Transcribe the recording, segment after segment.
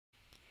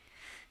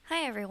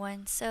Hi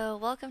everyone, so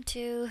welcome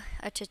to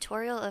a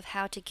tutorial of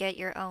how to get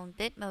your own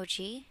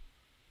Bitmoji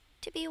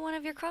to be one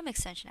of your Chrome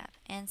extension app.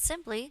 And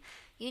simply,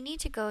 you need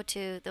to go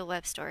to the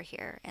web store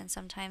here, and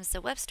sometimes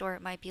the web store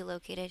might be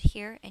located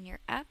here in your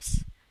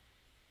apps.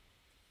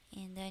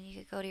 And then you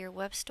could go to your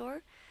web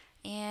store,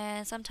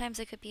 and sometimes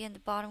it could be in the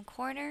bottom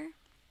corner.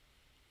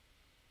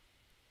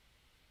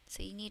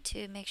 So you need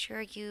to make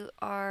sure you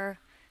are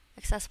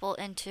accessible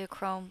into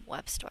Chrome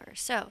Web Store.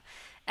 So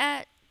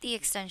at the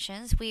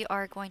extensions, we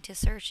are going to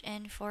search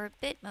in for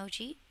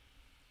Bitmoji.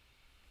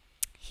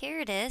 Here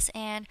it is,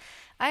 and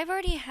I've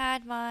already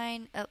had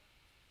mine.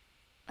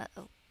 I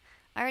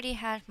already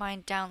had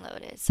mine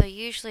downloaded. So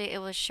usually it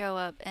will show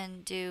up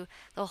and do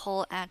the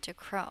whole add to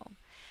Chrome.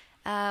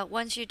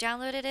 Once you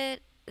downloaded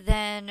it,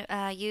 then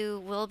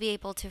you will be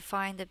able to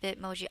find the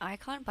Bitmoji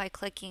icon by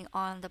clicking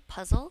on the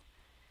puzzle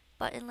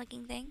button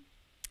looking thing.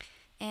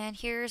 And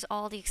here's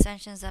all the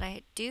extensions that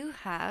I do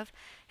have.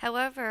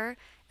 However,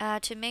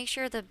 to make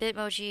sure the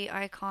Bitmoji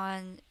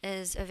icon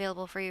is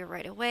available for you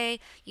right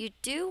away, you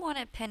do want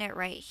to pin it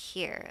right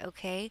here,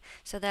 okay?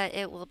 So that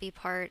it will be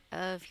part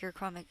of your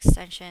Chrome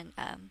extension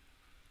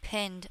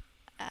pinned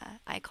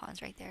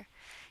icons right there.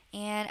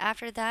 And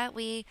after that,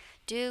 we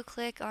do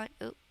click on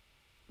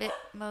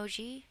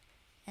Bitmoji.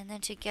 And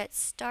then to get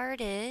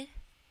started,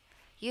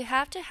 you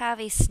have to have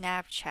a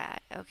Snapchat,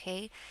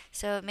 okay?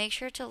 So make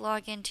sure to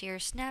log into your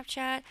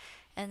Snapchat,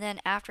 and then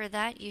after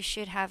that you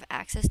should have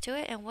access to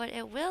it. And what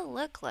it will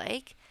look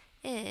like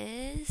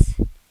is,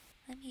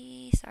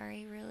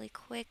 really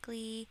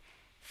quickly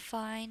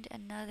find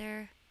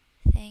another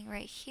thing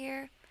right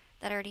here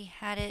that I already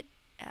had it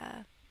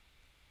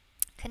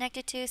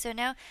connected to. So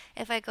now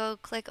if I go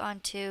click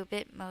onto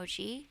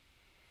Bitmoji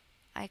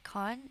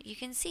icon, you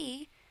can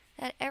see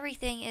that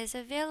everything is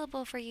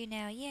available for you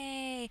now.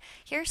 Yay!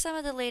 Here are some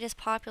of the latest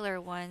popular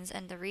ones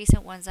and the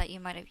recent ones that you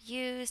might have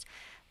used.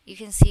 You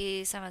can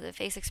see some of the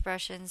face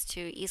expressions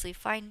to easily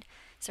find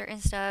certain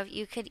stuff.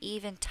 You could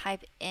even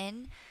type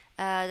in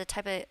the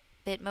type of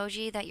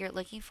Bitmoji that you're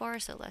looking for.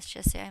 So let's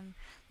just say I'm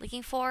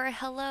looking for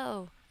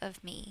hello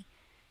of me.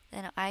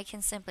 Then I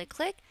can simply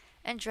click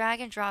and drag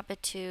and drop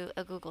it to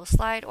a Google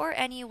slide or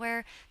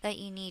anywhere that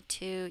you need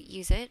to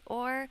use it.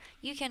 Or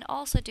you can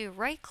also do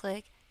right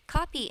click,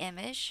 copy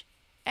image,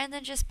 and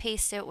then just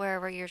paste it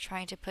wherever you're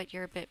trying to put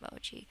your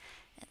Bitmoji.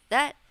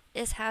 That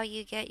is how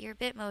you get your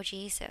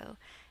Bitmoji. So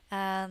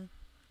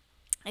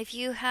if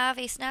you have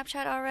a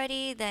Snapchat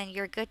already, then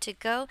you're good to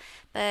go.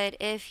 But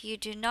if you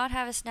do not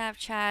have a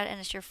Snapchat and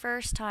it's your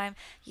first time,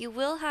 you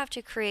will have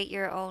to create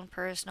your own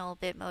personal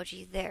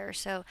Bitmoji there.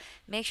 So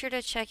make sure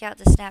to check out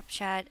the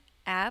Snapchat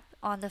app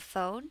on the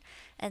phone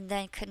and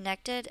then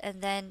connect it,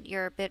 and then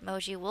your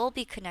Bitmoji will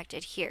be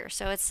connected here.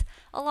 So it's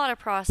a lot of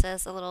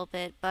process, a little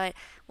bit, but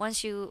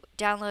once you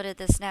downloaded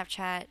the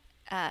Snapchat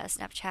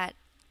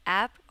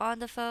app on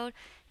the phone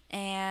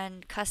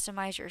and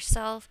customize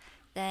yourself,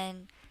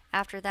 then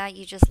after that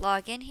you just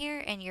log in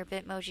here and your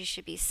Bitmoji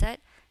should be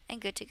set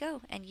and good to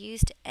go and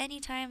used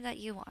anytime that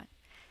you want.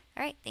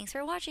 Alright, thanks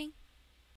for watching.